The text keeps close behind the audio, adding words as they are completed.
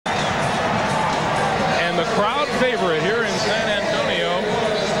the crowd favorite here in San Antonio,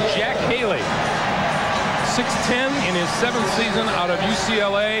 Jack Haley. 6'10" in his 7th season out of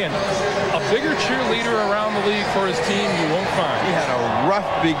UCLA, and a bigger cheerleader around the league for his team you won't find. He had a rough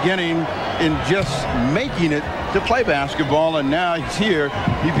beginning in just making it to play basketball, and now he's here.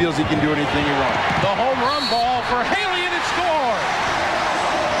 He feels he can do anything he wants. The home run ball for Haley, and it scores.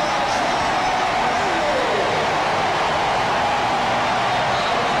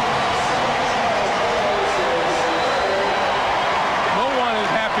 No one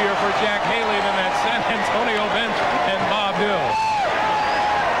is happier for Jack Haley than that San Antonio bench and Bob Hill.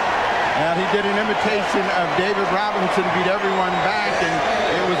 And he did an imitation of David Robinson, beat everyone back, and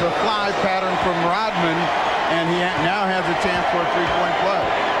it was a fly pattern from Rodman, and he now has a chance for a three-point play.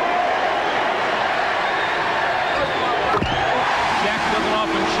 Jack doesn't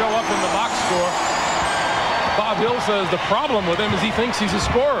often show up in the box score. Bob Hill says the problem with him is he thinks he's a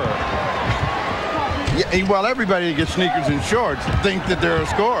scorer. Yeah, well, everybody that gets sneakers and shorts think that they're a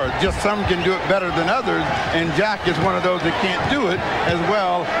scorer. Just some can do it better than others, and Jack is one of those that can't do it as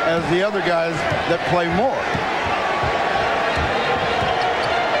well as the other guys that play more.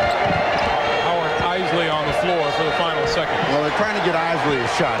 Howard Isley on the floor for the final second. Well, they're trying to get Isley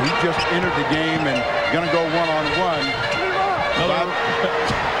a shot. He just entered the game and going to go one-on-one.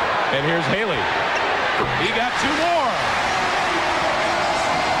 And here's Haley. He got 2 more.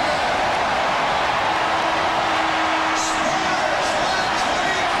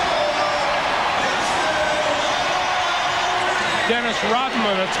 Dennis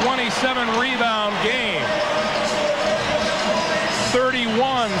Rodman, a 27-rebound game.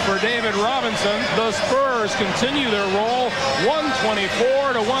 31 for David Robinson. The Spurs continue their roll,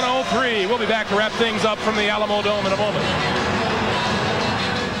 124 to 103. We'll be back to wrap things up from the Alamo Dome in a moment.